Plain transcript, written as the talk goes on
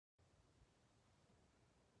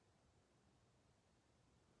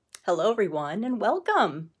Hello everyone and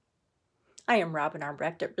welcome. I am Robin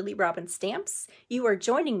Armbrecht at Really Robin Stamps. You are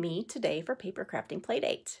joining me today for Papercrafting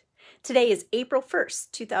Playdate. Today is April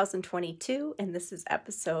 1st, 2022, and this is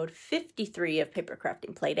episode 53 of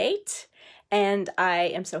Papercrafting Playdate. And I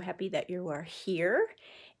am so happy that you are here.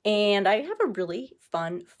 And I have a really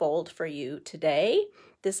fun fold for you today.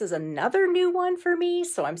 This is another new one for me,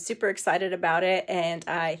 so I'm super excited about it, and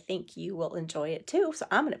I think you will enjoy it too. So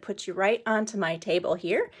I'm going to put you right onto my table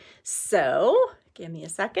here. So give me a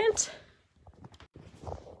second.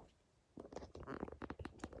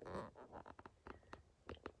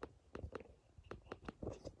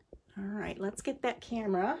 All right, let's get that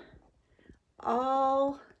camera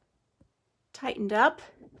all tightened up.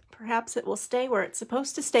 Perhaps it will stay where it's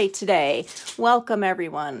supposed to stay today. Welcome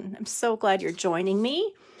everyone. I'm so glad you're joining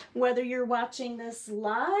me. Whether you're watching this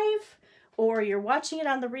live or you're watching it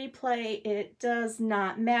on the replay, it does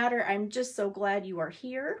not matter. I'm just so glad you are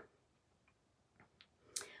here.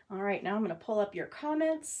 All right, now I'm going to pull up your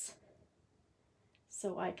comments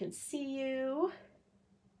so I can see you.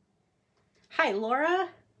 Hi, Laura.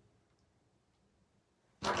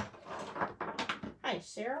 Hi,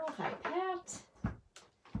 Cheryl. Hi, Pat.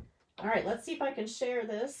 All right, let's see if I can share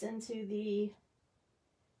this into the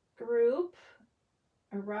group.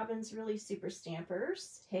 Robin's Really Super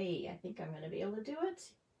Stampers. Hey, I think I'm going to be able to do it.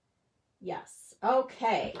 Yes.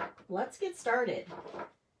 Okay, let's get started.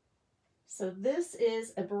 So this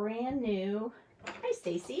is a brand new, hi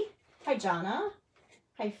Stacy. Hi Jonna.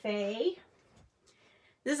 Hi Faye.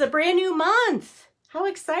 This is a brand new month. How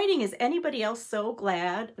exciting. Is anybody else so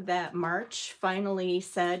glad that March finally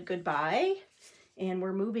said goodbye? And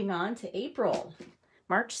we're moving on to April.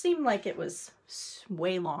 March seemed like it was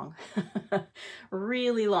way long,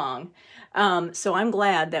 really long. So I'm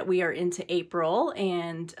glad that we are into April.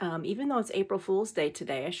 And even though it's April Fool's Day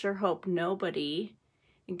today, I sure hope nobody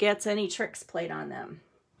gets any tricks played on them.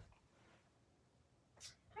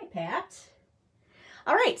 Hi, Pat.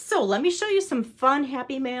 All right, so let me show you some fun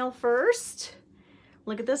happy mail first.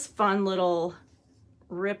 Look at this fun little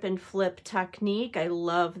rip and flip technique. I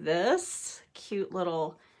love this. Cute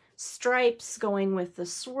little stripes going with the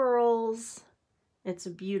swirls. It's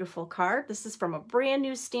a beautiful card. This is from a brand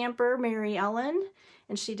new stamper, Mary Ellen,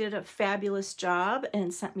 and she did a fabulous job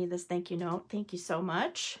and sent me this thank you note. Thank you so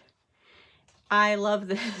much. I love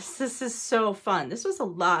this. This is so fun. This was a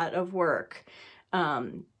lot of work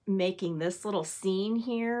making this little scene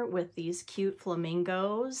here with these cute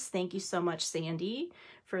flamingos. Thank you so much, Sandy,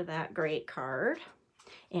 for that great card.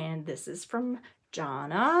 And this is from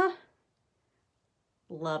Jonna.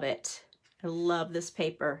 Love it. I love this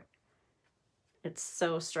paper. It's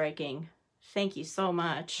so striking. Thank you so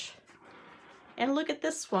much. And look at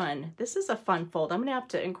this one. This is a fun fold. I'm gonna have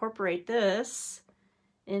to incorporate this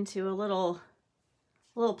into a little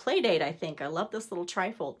Playdate, I think. I love this little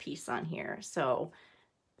trifold piece on here. So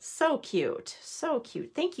cute, so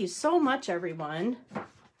cute. Thank you so much, everyone.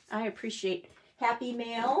 I appreciate happy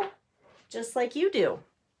mail just like you do.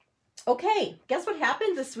 Okay, guess what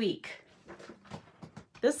happened this week?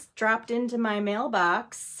 This dropped into my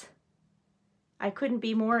mailbox. I couldn't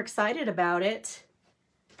be more excited about it.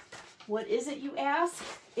 What is it, you ask?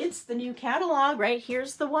 It's the new catalog, right?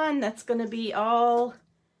 Here's the one that's going to be all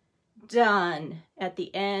done at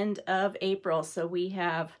the end of April. So we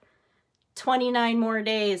have 29 more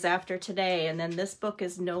days after today, and then this book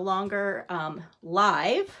is no longer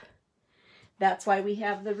live. That's why we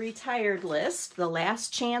have the retired list, the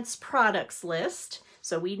last chance products list.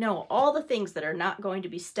 So we know all the things that are not going to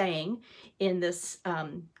be staying in this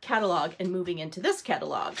catalog and moving into this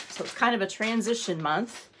catalog. So it's kind of a transition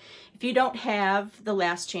month. If you don't have the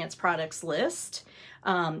last chance products list,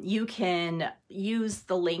 you can use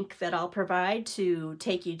the link that I'll provide to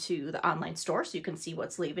take you to the online store so you can see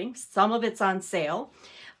what's leaving. Some of it's on sale.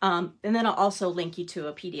 And then I'll also link you to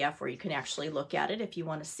a PDF where you can actually look at it if you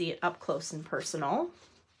want to see it up close and personal.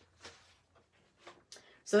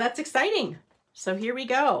 So that's exciting. So here we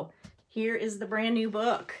go. Here is the brand new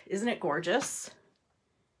book. Isn't it gorgeous?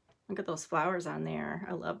 Look at those flowers on there.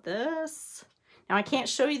 I love this. Now I can't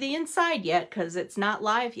show you the inside yet because it's not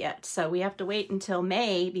live yet. So we have to wait until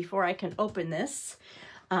May before I can open this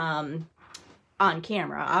on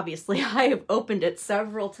camera. Obviously, I have opened it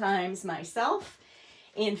several times myself.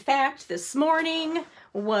 In fact, this morning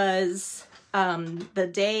was the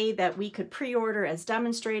day that we could pre-order as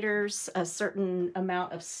demonstrators a certain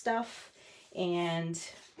amount of stuff, and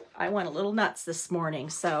I went a little nuts this morning,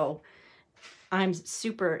 so I'm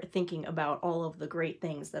super thinking about all of the great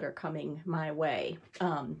things that are coming my way,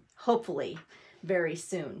 hopefully very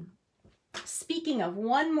soon. Speaking of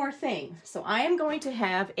one more thing, so I am going to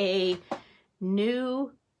have a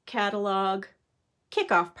new catalog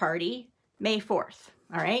kickoff party, May 4th.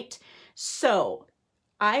 All right. So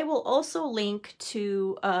I will also link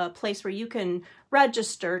to a place where you can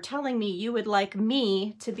register telling me you would like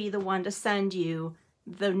me to be the one to send you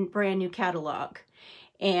the brand new catalog.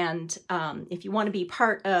 And if you want to be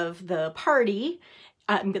part of the party,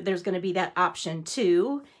 there's going to be that option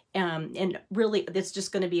too. And really, it's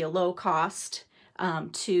just going to be a low cost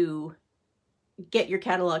to get your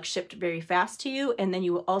catalog shipped very fast to you. And then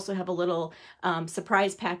you will also have a little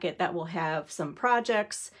surprise packet that will have some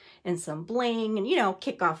projects and some bling and, you know,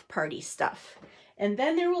 kickoff party stuff. And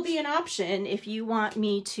then there will be an option if you want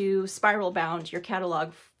me to spiral bound your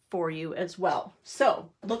catalog for you as well. So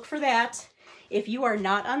look for that. If you are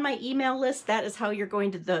not on my email list, that is how you're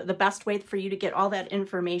going to, the best way for you to get all that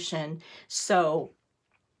information. So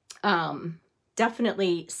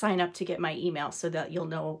definitely sign up to get my email so that you'll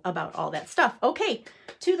know about all that stuff. Okay,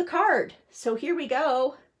 to the card. So here we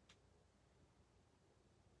go.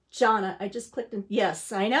 Jonna, I just clicked in.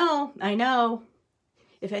 Yes, I know.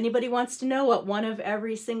 If anybody wants to know what one of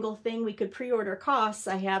every single thing we could pre-order costs,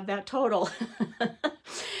 I have that total.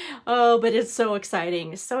 Oh, but it's so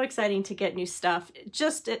exciting. So exciting to get new stuff.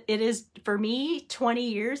 It is, for me, 20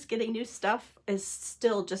 years getting new stuff is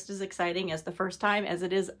still just as exciting as the first time as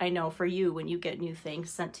it is, I know, for you when you get new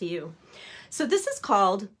things sent to you. So this is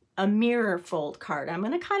called a mirror fold card. I'm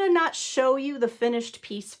going to kind of not show you the finished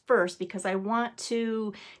piece first because I want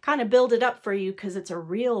to kind of build it up for you because it's a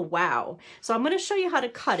real wow. So I'm going to show you how to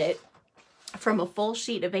cut it from a full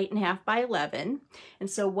sheet of 8.5 by 11. And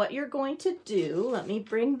so what you're going to do, let me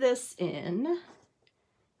bring this in.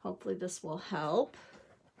 Hopefully this will help.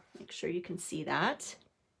 Make sure you can see that.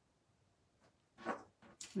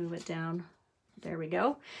 Move it down. There we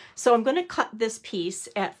go. So I'm going to cut this piece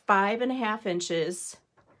at 5.5 inches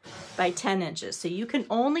by 10 inches. So you can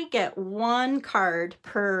only get one card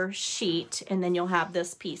per sheet, and then you'll have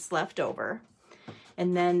this piece left over.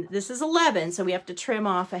 And then this is 11, so we have to trim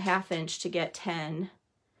off a 1/2 inch to get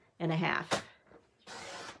 10.5.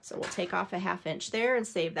 So we'll take off a 1/2 inch there and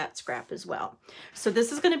save that scrap as well. So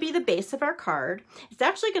this is going to be the base of our card. It's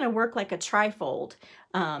actually going to work like a trifold,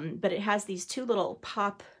 but it has these two little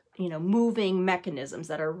pop, you know, moving mechanisms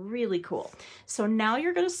that are really cool. So now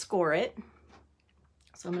you're going to score it.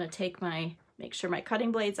 So I'm going to take make sure my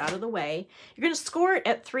cutting blade's out of the way. You're going to score it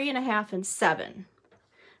at 3.5 and 7.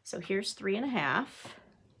 So here's 3.5.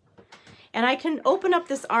 And I can open up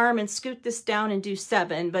this arm and scoot this down and do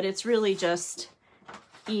 7, but it's really just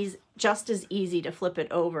as easy to flip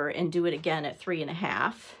it over and do it again at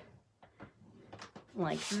 3.5.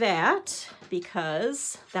 Like that,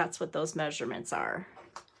 because that's what those measurements are.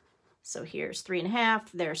 So here's 3.5,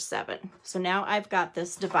 there's 7. So now I've got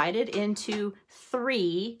this divided into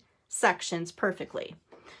 3 sections perfectly.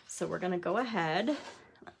 So we're going to go ahead,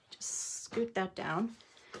 just scoot that down.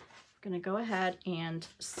 I'm going to go ahead and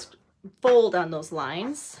fold on those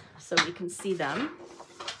lines so you can see them.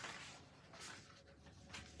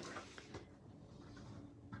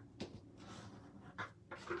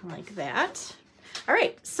 Like that. All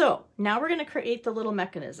right, so now we're going to create the little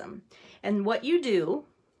mechanism. And what you do,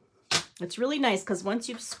 it's really nice because once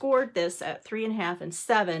you've scored this at 3.5 and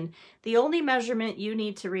 7, the only measurement you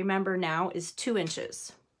need to remember now is 2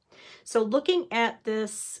 inches. So looking at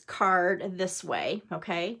this card this way,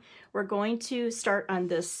 okay, we're going to start on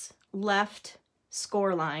this left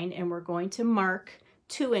score line and we're going to mark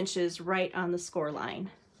 2 inches right on the score line.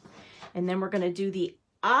 And then we're going to do the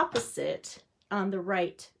opposite on the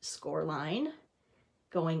right score line,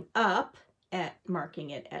 going up at marking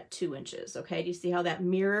it at 2 inches. Okay, do you see how that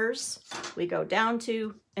mirrors? We go down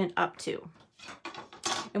 2 and up 2.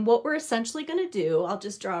 And what we're essentially going to do, I'll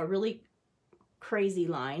just draw a really crazy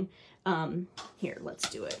line. Here, let's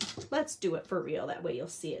do it. Let's do it for real. That way you'll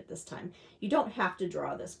see it this time. You don't have to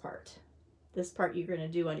draw this part. This part you're going to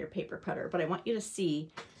do on your paper cutter, but I want you to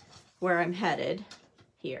see where I'm headed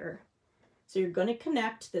here. So you're going to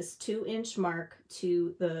connect this 2-inch mark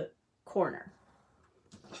to the corner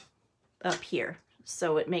up here.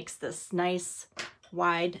 So it makes this nice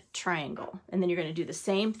wide triangle. And then you're going to do the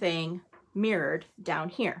same thing mirrored down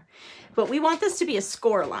here. But we want this to be a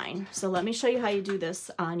score line. So let me show you how you do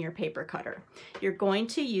this on your paper cutter. You're going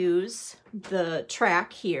to use the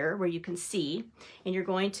track here where you can see, and you're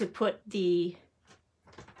going to put the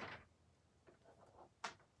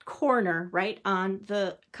corner right on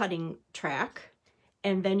the cutting track,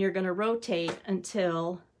 and then you're going to rotate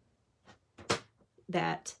until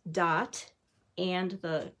that dot and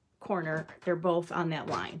the corner, they're both on that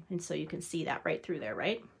line. And so you can see that right through there,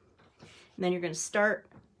 right? And then you're going to start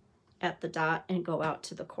at the dot and go out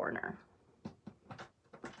to the corner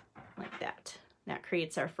like that. That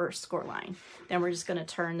creates our first score line. Then we're just going to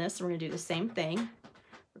turn this, and we're going to do the same thing.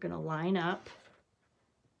 We're going to line up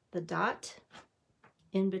the dot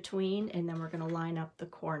in between, and then we're going to line up the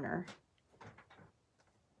corner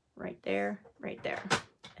right there,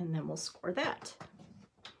 and then we'll score that.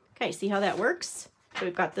 Okay, see how that works? So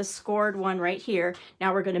we've got this scored one right here.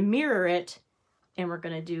 Now we're going to mirror it, and we're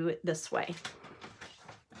going to do it this way.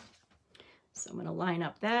 So I'm going to line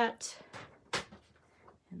up that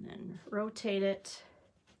and then rotate it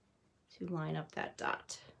to line up that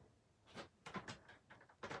dot.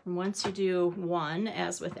 And once you do one,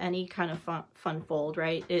 as with any kind of fun fold,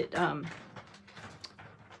 right,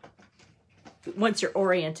 once you're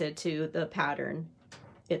oriented to the pattern,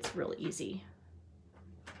 it's really easy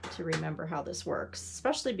to remember how this works,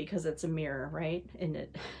 especially because it's a mirror, right? And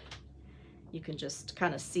you can just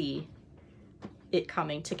kind of see it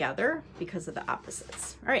coming together because of the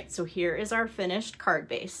opposites. All right, so here is our finished card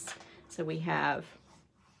base. So we have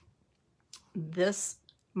this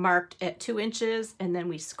marked at 2 inches, and then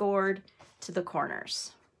we scored to the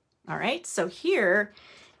corners. All right, so here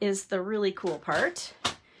is the really cool part.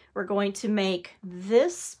 We're going to make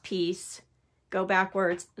this piece go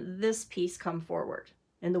backwards, this piece come forward.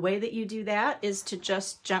 And the way that you do that is to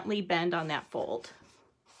just gently bend on that fold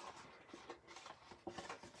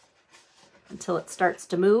until it starts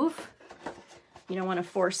to move. You don't want to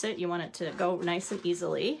force it. You want it to go nice and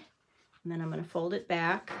easily. And then I'm going to fold it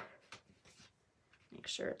back. Make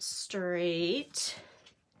sure it's straight.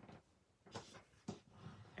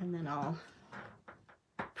 And then I'll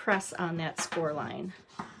press on that score line.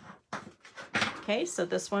 Okay, so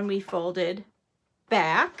this one we folded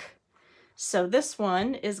back. So this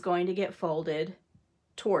one is going to get folded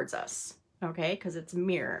towards us, okay, because it's a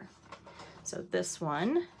mirror. So this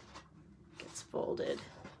one gets folded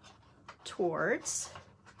towards.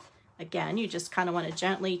 Again, you just kind of want to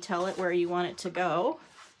gently tell it where you want it to go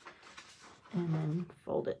and then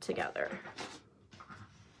fold it together.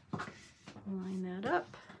 Line that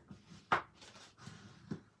up.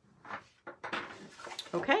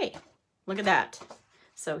 Okay, look at that.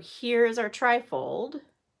 So here's our trifold.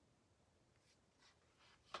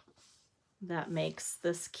 That makes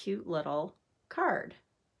this cute little card.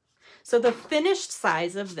 So the finished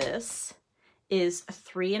size of this is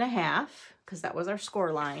 3.5, because that was our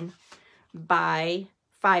score line, by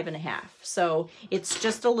 5.5. So it's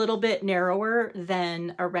just a little bit narrower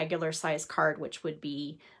than a regular size card, which would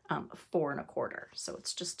be 4.25. So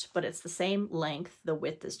it's just, but it's the same length. The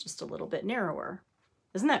width is just a little bit narrower.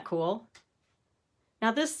 Isn't that cool?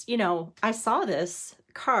 Now this, you know, I saw this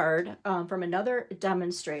card from another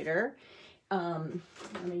demonstrator. I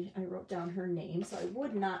wrote down her name so I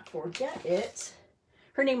would not forget it.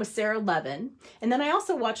 Her name was Sarah Levin. And then I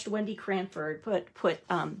also watched Wendy Cranford put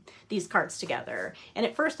these cards together. And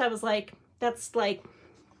at first I was like, that's like,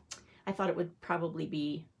 I thought it would probably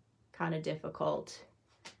be kind of difficult.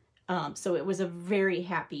 So it was a very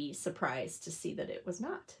happy surprise to see that it was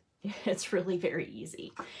not. It's really very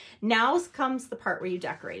easy. Now comes the part where you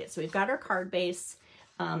decorate it. So we've got our card base,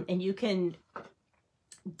 and you can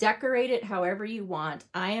decorate it however you want.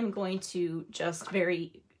 I am going to just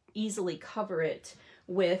very easily cover it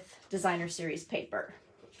with designer series paper.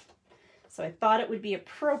 So I thought it would be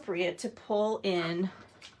appropriate to pull in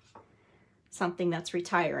something that's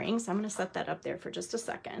retiring. So I'm going to set that up there for just a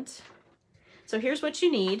second. So here's what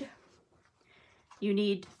you need. You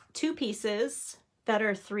need 2 pieces that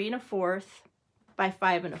are 3.25 by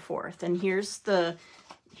 5.25. And here's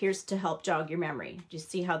to help jog your memory. Do you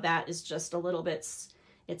see how that is just a little bit,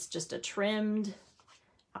 it's just a trimmed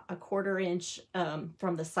 1/4 inch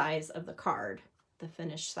from the size of the card, the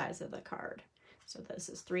finished size of the card. So this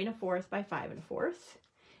is 3.25 by 5.25.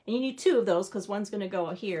 And you need 2 of those because one's going to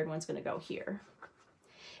go here and one's going to go here.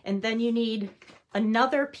 And then you need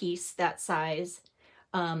another piece that size.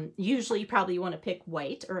 Usually you probably want to pick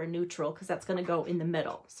white or a neutral because that's going to go in the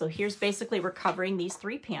middle. So here's basically we're covering these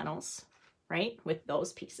 3 panels, right, with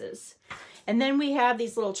those pieces. And then we have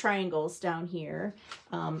these little triangles down here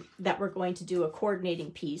that we're going to do a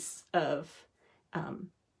coordinating piece of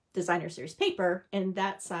designer series paper, and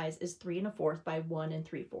that size is 3.25 by 1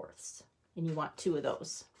 3/4. And you want 2 of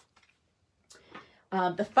those.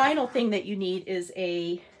 The final thing that you need is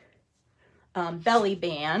a belly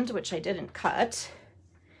band, which I didn't cut,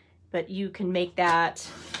 but you can make that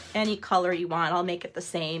any color you want. I'll make it the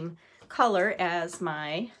same color as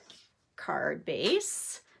my card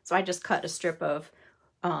base. So I just cut a strip of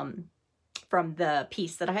from the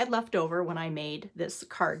piece that I had left over when I made this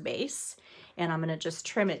card base, and I'm going to just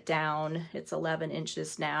trim it down. It's 11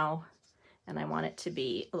 inches now, and I want it to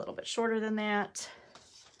be a little bit shorter than that.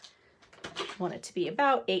 want it to be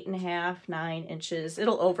about 8.5, 9 inches.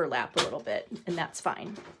 It'll overlap a little bit, and that's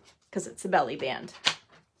fine because it's a belly band.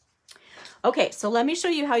 Okay, so let me show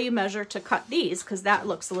you how you measure to cut these, because that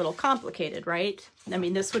looks a little complicated, right? I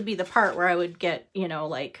mean, this would be the part where I would get, you know,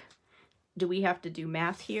 like, do we have to do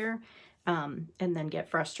math here? And then get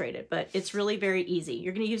frustrated, but it's really very easy.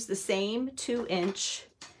 You're going to use the same 2-inch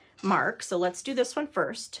mark. So let's do this one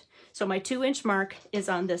first. So my 2-inch mark is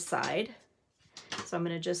on this side. So I'm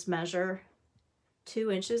going to just measure 2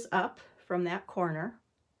 inches up from that corner.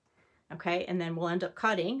 Okay, and then we'll end up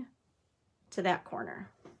cutting to that corner.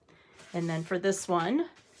 And then for this one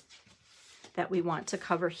that we want to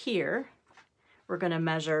cover here, we're going to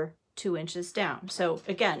measure 2 inches down. So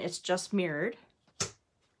again, it's just mirrored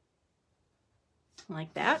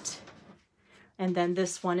like that. And then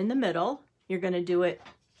this one in the middle, you're going to do it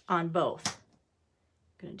on both.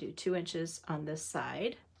 I'm going to do 2 inches on this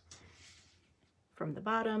side from the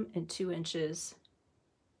bottom and 2 inches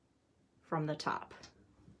from the top.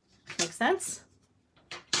 Make sense?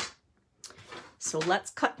 So let's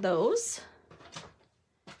cut those.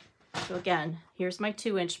 So again, here's my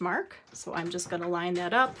 2-inch mark. So I'm just going to line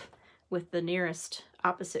that up with the nearest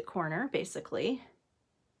opposite corner, basically.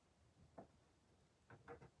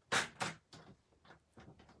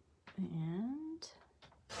 And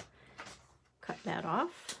cut that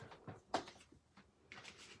off.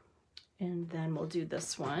 And then we'll do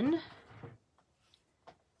this one.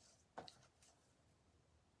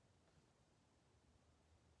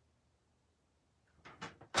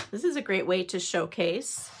 This is a great way to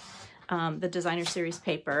showcase the designer series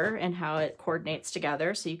paper and how it coordinates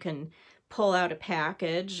together. So you can pull out a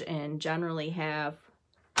package and generally have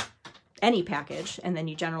any package, and then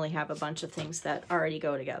you generally have a bunch of things that already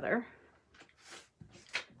go together.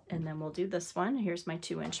 And then we'll do this one. Here's my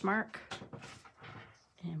 2-inch mark,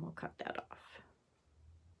 and we'll cut that off.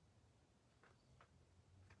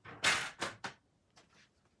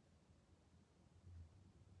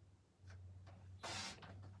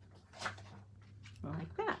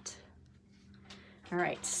 Like that. All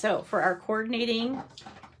right, so for our coordinating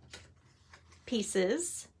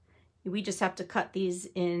pieces, we just have to cut these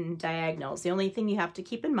in diagonals. The only thing you have to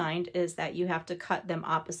keep in mind is that you have to cut them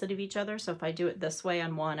opposite of each other. So if I do it this way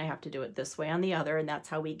on one, I have to do it this way on the other, and that's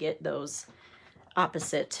how we get those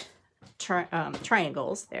opposite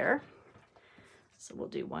triangles there. So we'll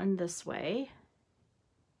do one this way.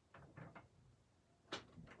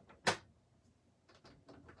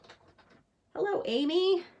 Hello,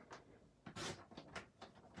 Amy.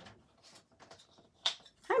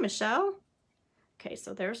 Hi, Michelle. Okay,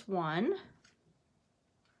 so there's one.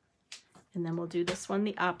 And then we'll do this one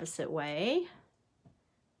the opposite way.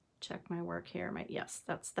 Check my work here. Yes,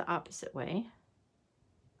 that's the opposite way.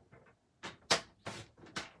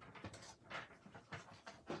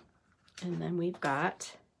 And then we've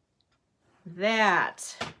got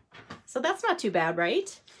that. So that's not too bad,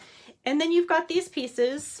 right? And then you've got these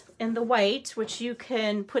pieces in the white, which you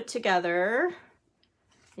can put together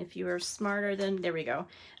if you are smarter than, there we go,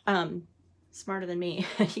 smarter than me.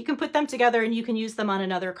 You can put them together and you can use them on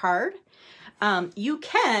another card.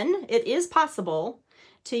 It is possible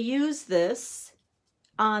to use this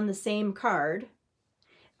on the same card,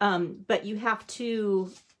 but you have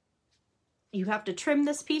to trim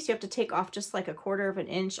this piece. You have to take off just like 1/4 of an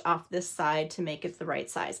inch off this side to make it the right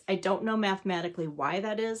size. I don't know mathematically why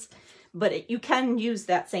that is, but you can use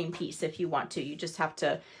that same piece if you want to. You just have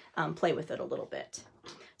to play with it a little bit.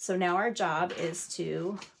 So now our job is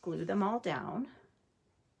to glue them all down.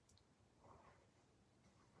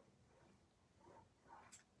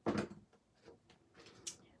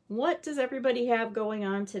 What does everybody have going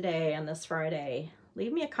on today on this Friday?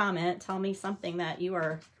 Leave me a comment. Tell me something that you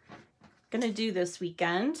are going to do this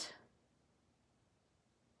weekend.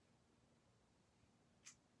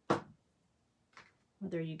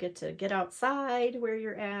 Whether you get to get outside where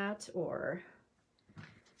you're at, or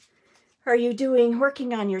are you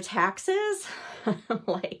working on your taxes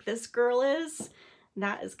like this girl is?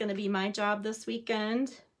 That is going to be my job this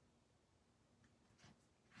weekend.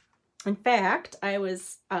 In fact,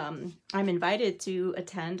 I'm invited to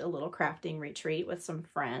attend a little crafting retreat with some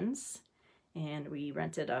friends, and we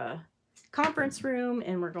rented a conference room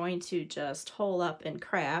and we're going to just hole up and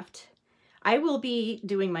craft. I will be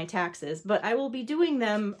doing my taxes, but I will be doing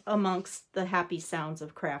them amongst the happy sounds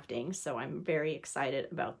of crafting, so I'm very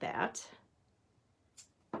excited about that.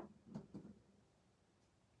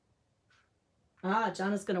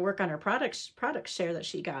 Jonna's going to work on her product share that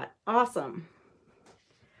she got. Awesome.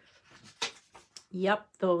 Yep,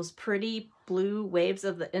 those pretty blue waves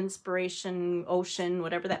of the inspiration ocean,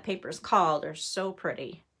 whatever that paper is called, are so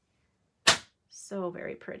pretty. So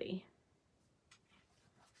very pretty.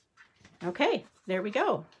 Okay, there we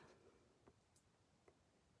go.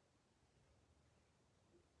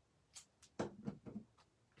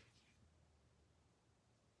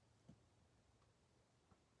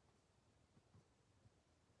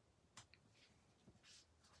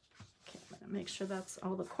 Okay, I'm gonna make sure that's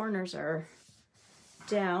all the corners are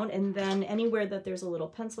down, and then anywhere that there's a little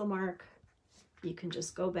pencil mark, you can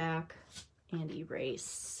just go back and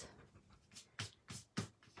erase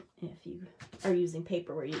if you are using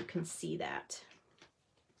paper where you can see that.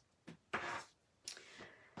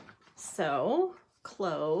 So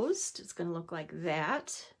closed, it's going to look like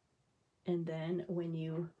that. And then when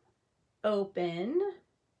you open,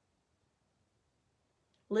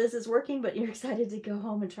 Liz is working, but you're excited to go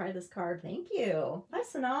home and try this card. Thank you. Hi,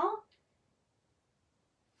 Sonal.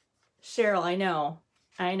 Cheryl, I know.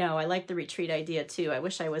 I like the retreat idea too. I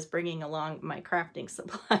wish I was bringing along my crafting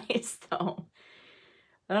supplies though.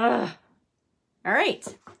 All right,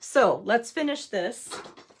 so let's finish this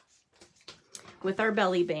with our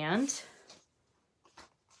belly band.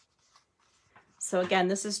 So again,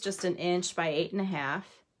 this is just 1 inch by 8.5.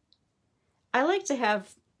 I like to have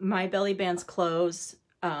my belly bands close,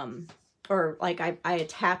 or like I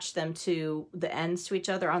attach them to the ends to each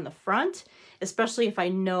other on the front, especially if I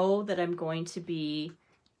know that I'm going to be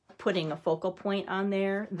putting a focal point on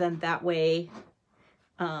there, then that way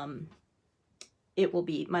it will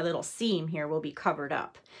be, my little seam here will be covered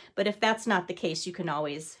up. But if that's not the case, you can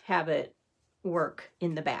always have it work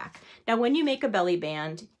in the back. Now, when you make a belly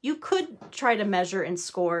band, you could try to measure and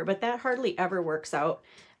score, but that hardly ever works out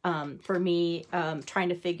for me, trying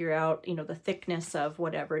to figure out, you know, the thickness of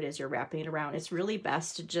whatever it is you're wrapping it around. It's really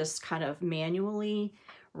best to just kind of manually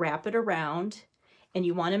wrap it around, and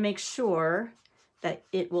you want to make sure that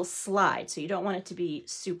it will slide. So you don't want it to be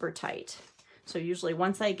super tight. So usually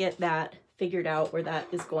once I get that figured out where that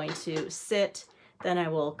is going to sit, then I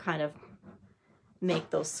will kind of make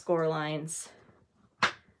those score lines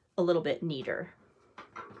a little bit neater.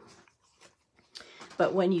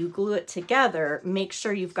 But when you glue it together, make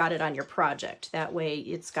sure you've got it on your project. That way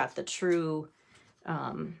it's got the true,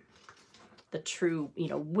 you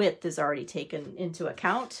know, width is already taken into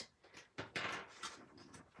account.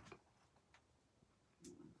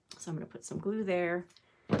 So I'm going to put some glue there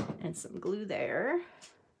and some glue there.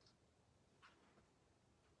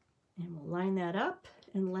 And we'll line that up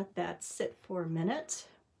and let that sit for a minute.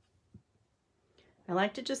 I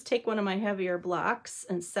like to just take one of my heavier blocks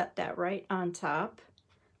and set that right on top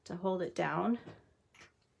to hold it down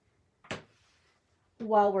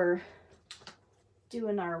while we're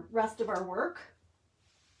doing our rest of our work.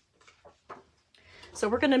 So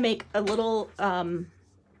we're going to make a little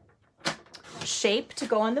shape to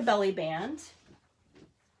go on the belly band.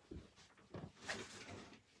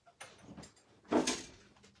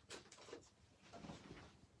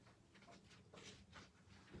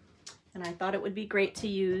 And I thought it would be great to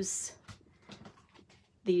use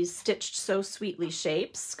these Stitched So Sweetly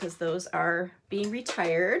shapes because those are being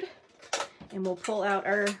retired. And we'll pull out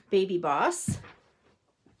our Baby Boss.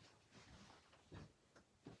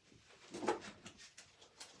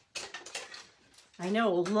 I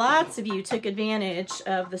know lots of you took advantage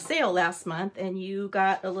of the sale last month and you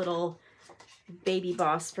got a little Baby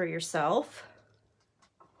Boss for yourself.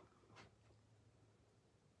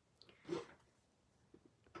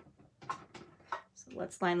 So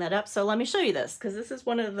let's line that up. So let me show you this because this is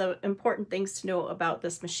one of the important things to know about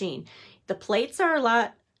this machine. The plates are a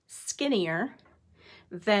lot skinnier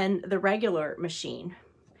than the regular machine.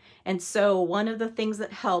 And so one of the things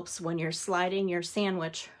that helps when you're sliding your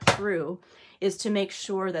sandwich through is to make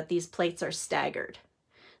sure that these plates are staggered.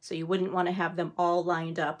 So you wouldn't want to have them all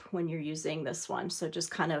lined up when you're using this one. So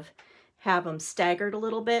just kind of have them staggered a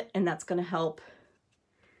little bit, and that's going to help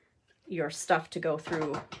your stuff to go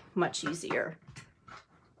through much easier.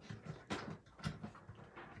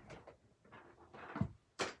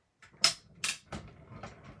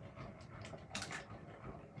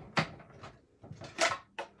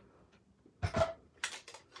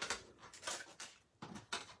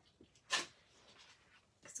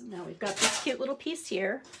 So now we've got this cute little piece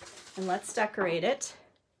here, and let's decorate it.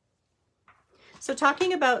 So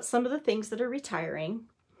talking about some of the things that are retiring,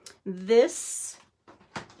 this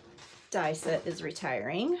die set is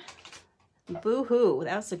retiring. Boo-hoo,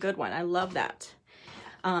 that's a good one. I love that.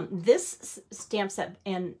 This stamp set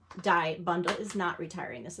and die bundle is not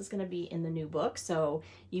retiring. This is going to be in the new book, so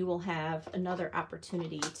you will have another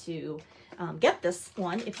opportunity to get this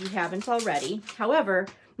one if you haven't already. However,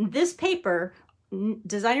 this paper,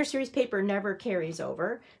 Designer Series paper, never carries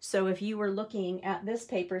over. So if you were looking at this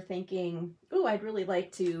paper thinking, oh, I'd really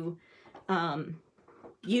like to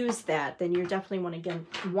use that, then you're definitely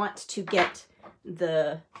want to get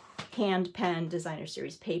the hand pen designer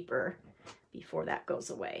series paper before that goes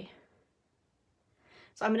away.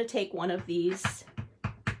 So I'm going to take one of these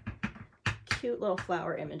cute little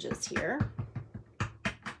flower images here,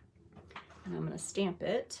 and I'm going to stamp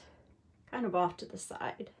it kind of off to the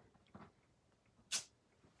side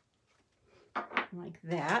like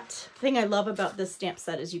that. The thing I love about this stamp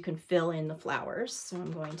set is you can fill in the flowers. So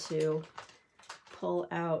I'm going to pull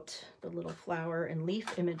out the little flower and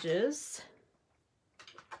leaf images,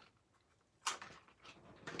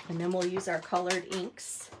 and then we'll use our colored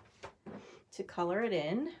inks to color it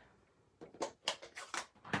in.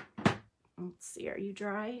 Let's see, are you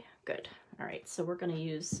dry? Good. All right, so we're going to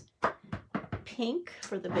use pink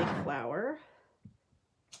for the big flower.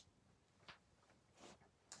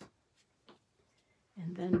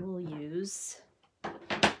 And then we'll use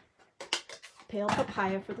pale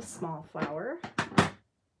papaya for the small flower.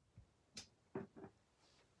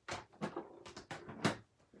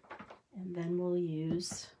 And then we'll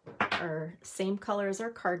use our same color as our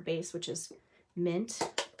card base, which is mint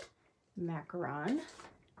macaron.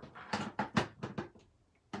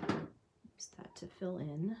 Use that to fill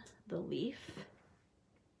in the leaf.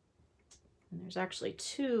 And there's actually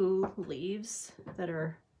two leaves that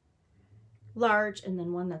are large and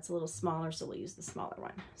then one that's a little smaller, so we'll use the smaller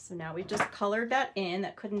one. So now we've just colored that in.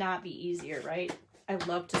 That could not be easier, right? I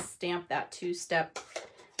love to stamp that two-step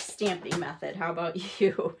stamping method. How about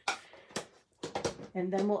you?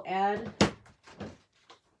 And then we'll add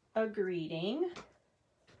a greeting.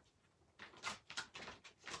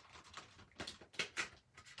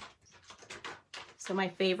 So my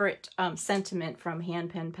favorite sentiment from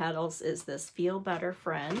Hand Pen Petals is this: feel better,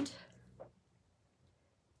 friend.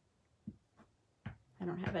 I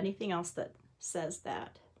don't have anything else that says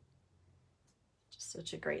that. Just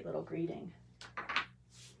such a great little greeting.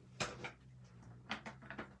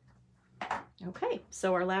 Okay,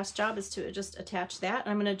 so our last job is to just attach that.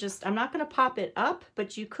 I'm not gonna pop it up,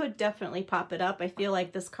 but you could definitely pop it up. I feel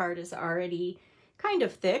like this card is already kind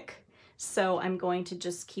of thick, so I'm going to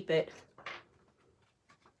just keep it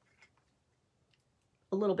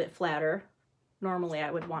a little bit flatter. Normally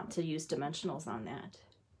I would want to use dimensionals on that.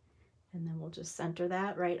 And then we'll just center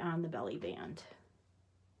that right on the belly band.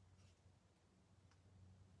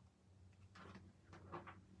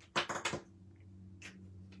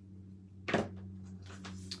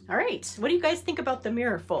 All right, what do you guys think about the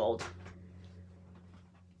mirror fold?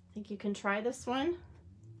 Think you can try this one?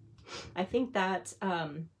 I think that,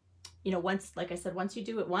 you know, once, like I said, once you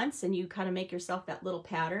do it once and you kind of make yourself that little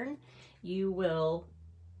pattern, you will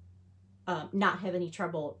not have any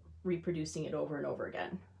trouble reproducing it over and over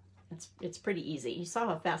again. It's pretty easy. You saw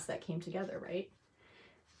how fast that came together, right?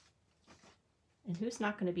 And who's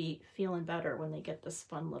not going to be feeling better when they get this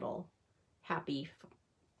fun little happy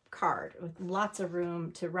card with lots of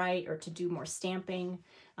room to write or to do more stamping?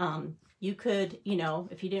 You could, you know,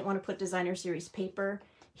 if you didn't want to put designer series paper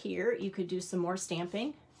here, you could do some more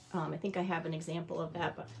stamping. I think I have an example of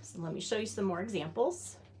that, but so let me show you some more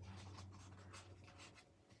examples.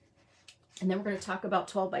 And then we're going to talk about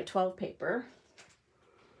 12 by 12 paper.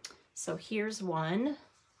 So here's one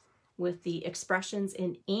with the Expressions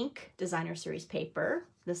in Ink designer series paper.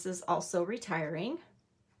 This is also retiring,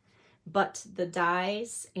 but the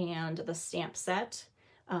dies and the stamp set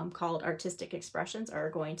called Artistic Expressions are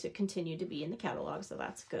going to continue to be in the catalog, so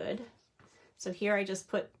that's good. So here I just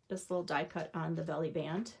put this little die cut on the belly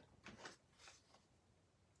band.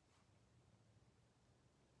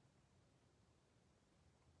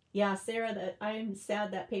 Yeah, Sarah, I'm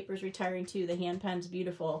sad that paper's retiring too. The hand pen's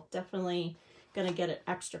beautiful. Definitely gonna get an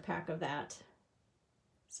extra pack of that.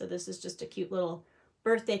 So this is just a cute little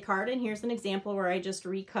birthday card, and here's an example where I just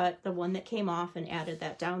recut the one that came off and added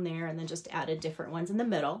that down there, and then just added different ones in the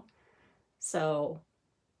middle. So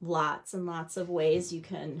lots and lots of ways you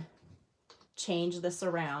can change this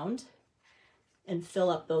around and fill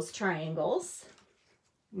up those triangles.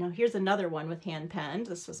 Now here's another one with hand pen.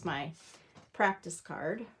 This was my practice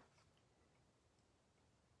card.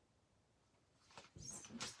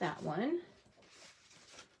 That one.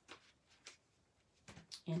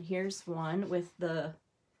 And here's one with the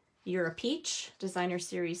You're a Peach designer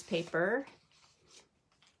series paper.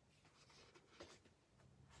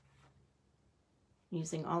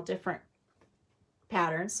 Using all different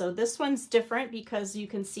patterns. So this one's different because you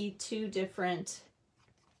can see two different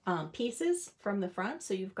pieces from the front.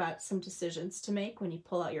 So you've got some decisions to make when you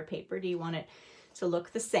pull out your paper. Do you want it to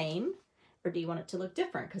look the same or do you want it to look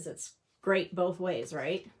different? Because it's great both ways,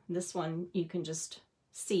 right? This one, you can just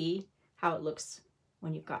see how it looks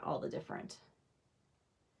when you've got all the different.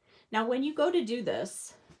 Now, when you go to do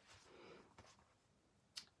this,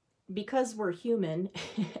 because we're human,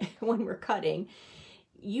 when we're cutting,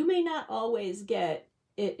 you may not always get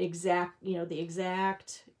it exact, you know, the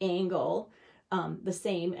exact angle, the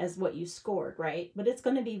same as what you scored, right? But it's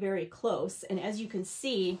going to be very close. And as you can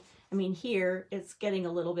see, I mean, here it's getting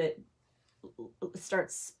a little bit, it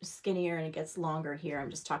starts skinnier and it gets longer here. I'm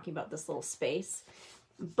just talking about this little space.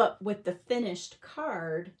 But with the finished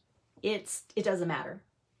card, it doesn't matter.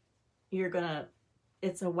 You're gonna,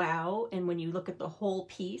 it's a wow. And when you look at the whole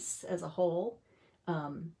piece as a whole,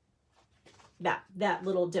 that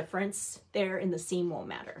little difference there in the seam won't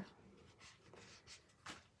matter.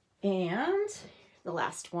 And the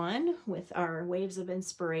last one with our waves of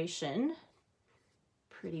inspiration,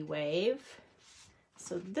 pretty wave.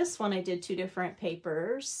 So this one I did 2 different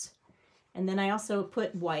papers, and then I also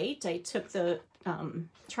put white. I took the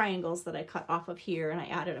triangles that I cut off of here and I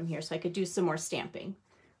added them here so I could do some more stamping,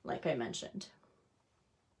 like I mentioned.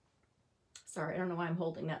 Sorry, I don't know why I'm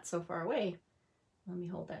holding that so far away. Let me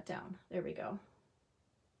hold that down. There we go.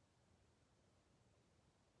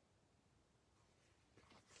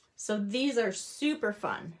 So these are super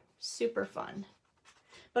fun, super fun.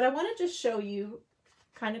 But I want to just show you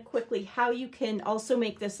kind of quickly how you can also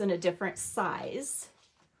make this in a different size.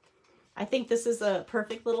 I think this is a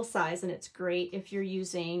perfect little size, and it's great if you're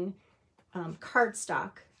using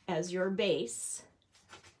cardstock as your base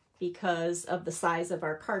because of the size of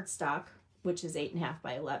our cardstock, which is 8.5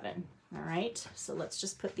 by 11. All right, so let's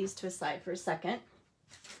just put these to a side for a second.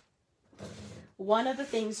 One of the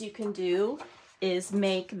things you can do is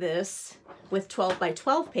make this with 12 by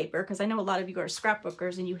 12 paper, because I know a lot of you are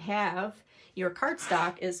scrapbookers and you have your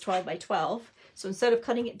cardstock is 12 by 12. So instead of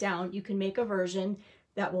cutting it down, you can make a version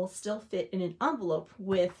that will still fit in an envelope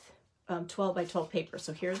with 12 by 12 paper.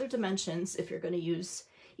 So here are the dimensions if you're going to use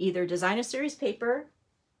either Designer Series paper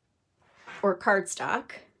or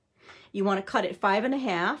cardstock. You want to cut it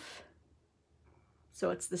 5.5, so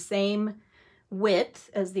it's the same width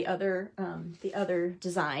as the other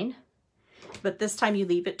design, but this time you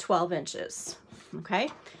leave it 12 inches. Okay,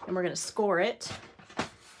 and we're going to score it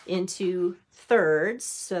into thirds,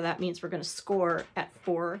 so that means we're going to score at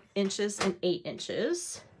 4 inches and 8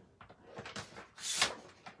 inches.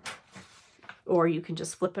 Or you can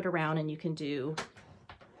just flip it around and you can do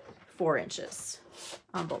 4 inches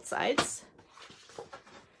on both sides.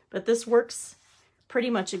 But this works pretty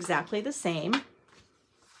much exactly the same.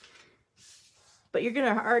 But you're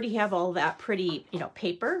going to already have all that pretty, you know,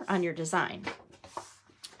 paper on your design.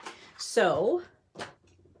 So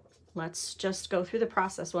let's just go through the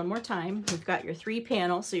process one more time. We've got your 3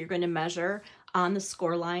 panels, so you're going to measure on the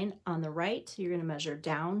score line on the right. You're going to measure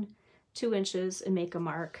down 2 inches and make a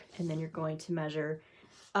mark, and then you're going to measure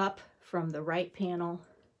up from the right panel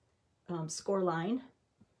score line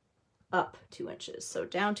up 2 inches. So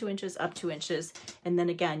down 2 inches, up 2 inches, and then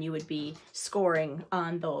again you would be scoring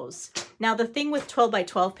on those. Now the thing with 12 by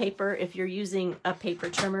 12 paper, if you're using a paper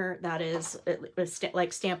trimmer that is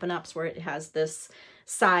like Stampin' Up's where it has this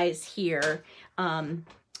size here,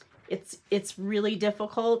 it's really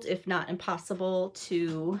difficult, if not impossible,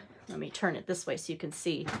 to, let me turn it this way so you can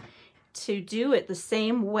see, to do it the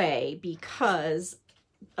same way because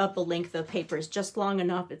of the length of paper is just long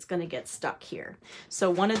enough, it's going to get stuck here.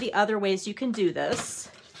 So one of the other ways you can do this,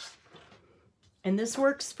 and this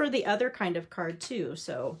works for the other kind of card too.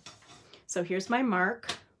 So here's my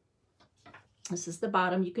mark. This is the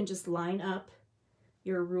bottom. You can just line up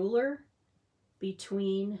your ruler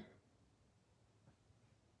between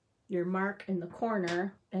your mark in the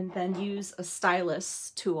corner and then use a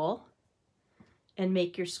stylus tool and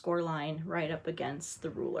make your score line right up against the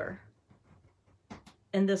ruler.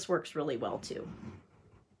 And this works really well too.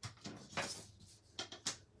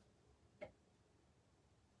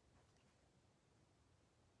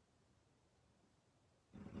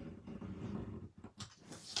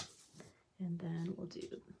 And then we'll do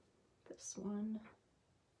this one.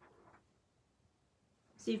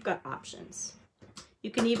 So you've got options.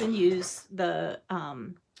 You can even use the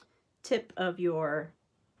tip of your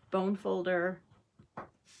bone folder.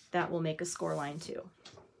 That will make a score line too.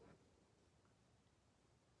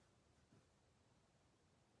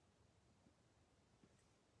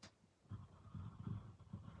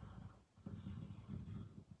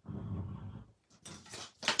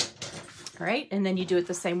 All right, and then you do it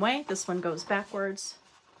the same way. This one goes backwards.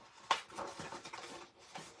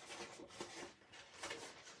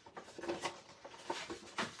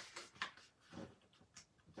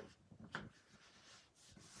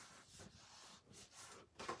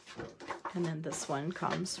 And then this one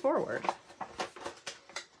comes forward.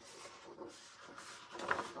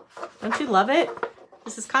 Don't you love it?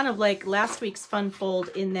 This is kind of like last week's fun fold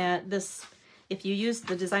in that this, if you use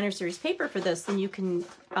the designer series paper for this, then you can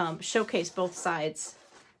showcase both sides,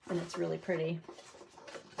 and it's really pretty.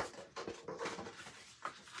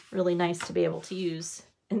 Really nice to be able to use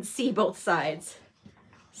and see both sides,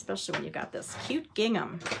 especially when you got this cute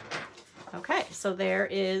gingham. Okay, so there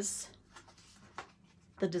is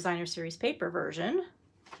the designer series paper version.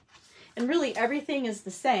 And really everything is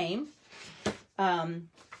the same kind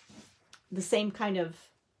of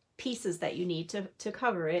pieces that you need to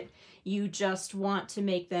cover it. You just want to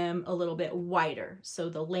make them a little bit wider. So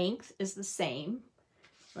the length is the same.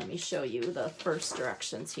 Let me show you the first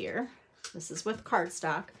directions here. This is with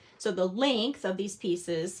cardstock. So the length of these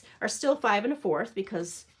pieces are still 5 1/4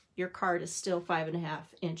 because your card is still 5 1/2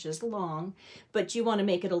 inches long, but you want to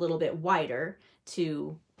make it a little bit wider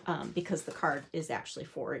to because the card is actually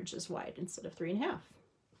 4 inches wide instead of 3 1/2.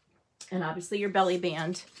 And obviously your belly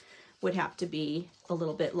band would have to be a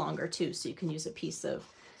little bit longer too. So you can use a piece of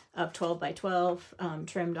 12 by 12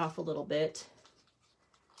 trimmed off a little bit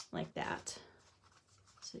like that.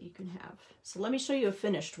 So you can have, so let me show you a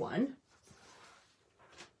finished one.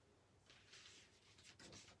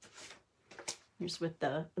 Here's with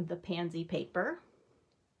the pansy paper.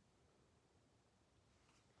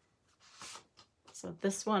 So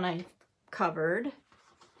this one I covered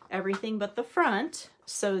everything but the front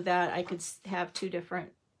so that I could have 2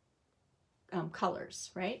 different colors,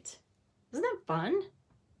 right? Isn't that fun?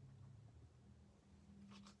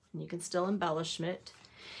 And you can still embellish it.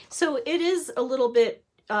 So it is a little bit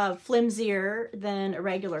flimsier than a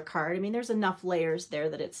regular card. I mean, there's enough layers there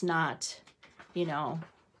that it's not, you know,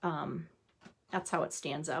 that's how it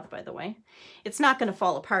stands up, by the way. It's not going to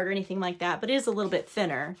fall apart or anything like that, but it is a little bit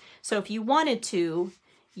thinner. So if you wanted to,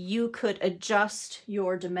 you could adjust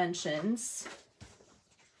your dimensions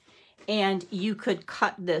and you could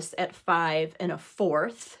cut this at 5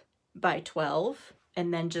 1/4 by 12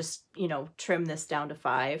 and then just, you know, trim this down to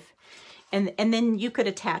 5. And then you could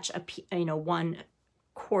attach a, you know,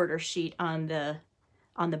 1/4 sheet on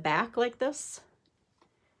the back like this.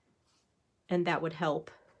 And that would help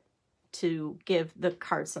to give the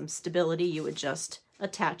card some stability. You would just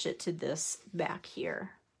attach it to this back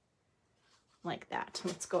here like that.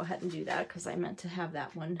 Let's go ahead and do that because I meant to have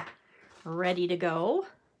that one ready to go.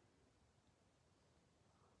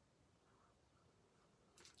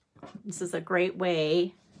 This is a great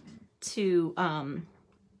way to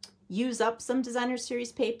use up some designer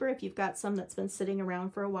series paper if you've got some that's been sitting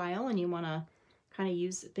around for a while and you want to kind of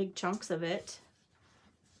use big chunks of it.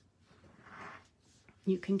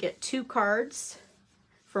 You can get 2 cards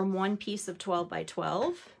from 1 piece of 12 by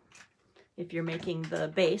 12 if you're making the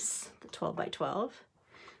base, the 12 by 12.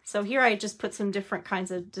 So here I just put some different kinds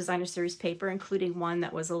of designer series paper, including one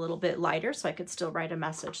that was a little bit lighter so I could still write a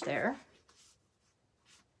message there.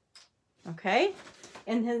 Okay,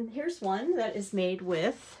 and then here's one that is made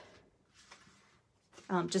with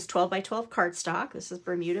just 12 by 12 cardstock. This is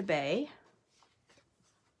Bermuda Bay,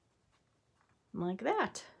 like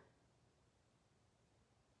that.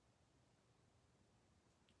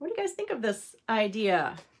 What do you guys think of this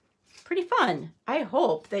idea? Pretty fun. I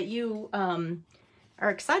hope that you are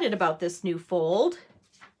excited about this new fold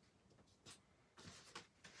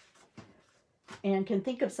and can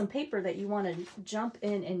think of some paper that you want to jump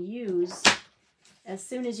in and use as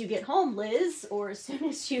soon as you get home, Liz, or as soon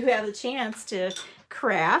as you have a chance to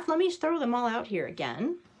craft. Let me throw them all out here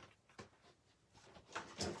again.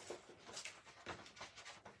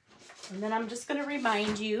 And then I'm just going to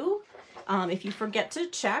remind you, if you forget to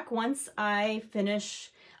check, once I finish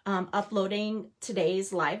uploading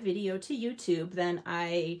today's live video to YouTube, then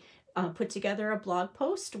I put together a blog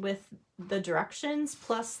post with the directions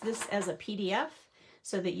plus this as a PDF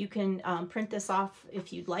so that you can print this off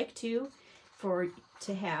if you'd like to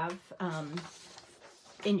have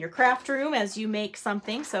in your craft room as you make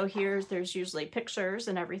something. So there's usually pictures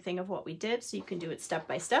and everything of what we did, so you can do it step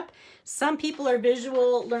by step. Some people are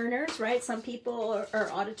visual learners, right? Some people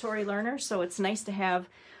are auditory learners, so it's nice to have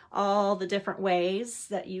all the different ways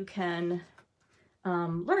that you can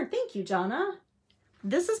learn. Thank you, Jonna.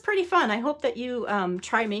 This is pretty fun. I hope that you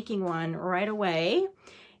try making one right away.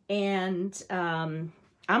 And I'm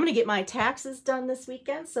going to get my taxes done this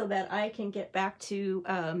weekend so that I can get back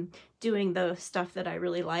to doing the stuff that I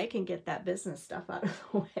really like and get that business stuff out of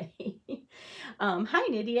the way. Hi,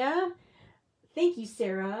 Nydia. Thank you,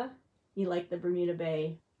 Sarah. You like the Bermuda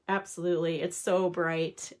Bay? Absolutely. It's so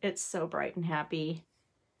bright. It's so bright and happy.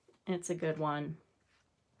 It's a good one.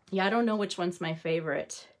 Yeah, I don't know which one's my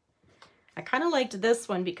favorite. I kind of liked this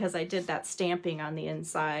one because I did that stamping on the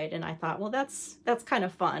inside, and I thought, well, that's kind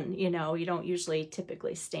of fun. You know, you don't usually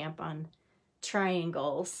typically stamp on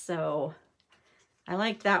triangles. So I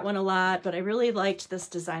liked that one a lot, but I really liked this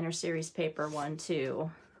designer series paper one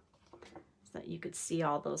too, so that you could see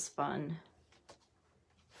all those fun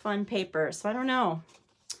papers. So I don't know.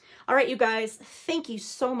 All right, you guys, thank you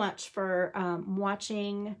so much for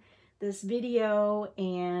watching this video.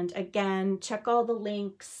 And again, check all the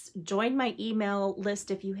links. Join my email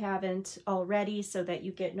list if you haven't already, so that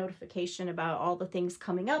you get notification about all the things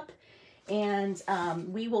coming up. And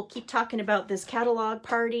we will keep talking about this catalog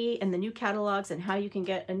party and the new catalogs and how you can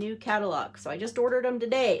get a new catalog. So I just ordered them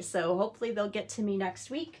today, so hopefully they'll get to me next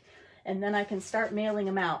week, and then I can start mailing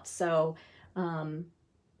them out. So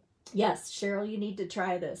yes, Cheryl, you need to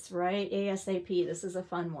try this, right? ASAP. This is a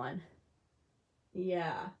fun one.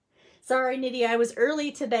 Yeah. Sorry, Nidhi, I was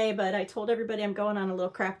early today, but I told everybody I'm going on a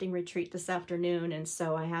little crafting retreat this afternoon, and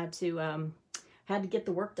so I had to get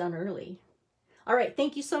the work done early. All right,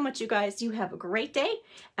 thank you so much, you guys. You have a great day,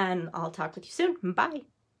 and I'll talk with you soon. Bye.